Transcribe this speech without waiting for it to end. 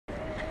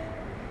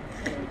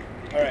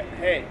All right.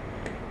 Hey,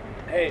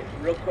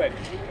 real quick.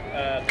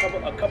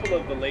 A couple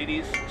of the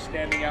ladies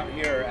standing out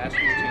here are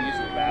asking to use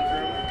the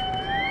bathroom.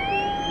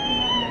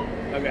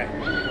 Okay.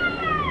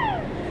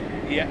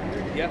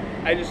 Yeah.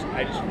 I just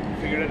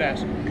figured I'd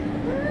ask.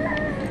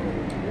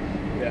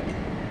 Yeah.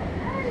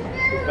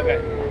 Okay.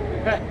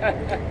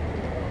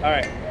 All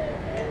right.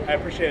 I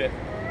appreciate it.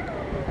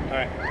 All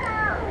right.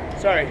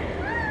 Sorry.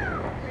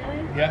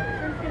 Really? Yeah.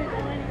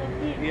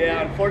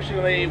 Yeah,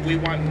 unfortunately, we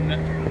want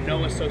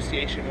no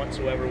association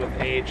whatsoever with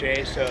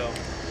AHA, so...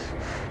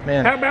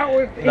 Man, How about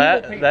with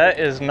evil people? that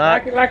is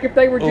not... Like if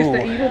they were just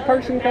an evil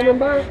person coming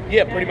by?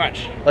 Yeah, pretty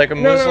much. Like a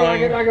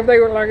Muslim... like if they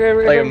were like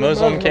a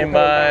Muslim came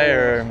by,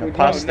 or an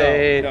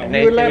apostate, an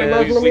You would let a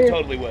atheist. Muslim We in?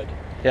 totally would.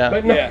 Yeah,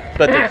 But no. Yeah.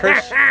 but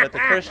the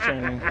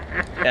Christian,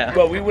 yeah.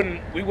 Well, we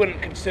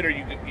wouldn't consider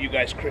you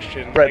guys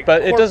Christian. Right,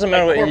 but it doesn't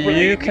matter what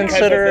corporately you because of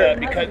consider.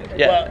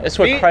 yeah, well, it's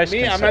what Christ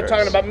me, considers. I'm not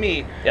talking about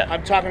me. Yeah.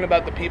 I'm talking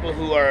about the people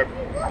who are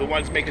the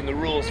ones making the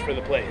rules for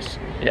the place.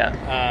 Yeah.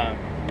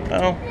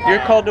 Well, you're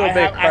called to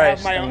obey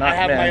Christ I and not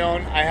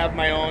men. I have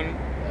my own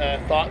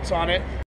thoughts on it.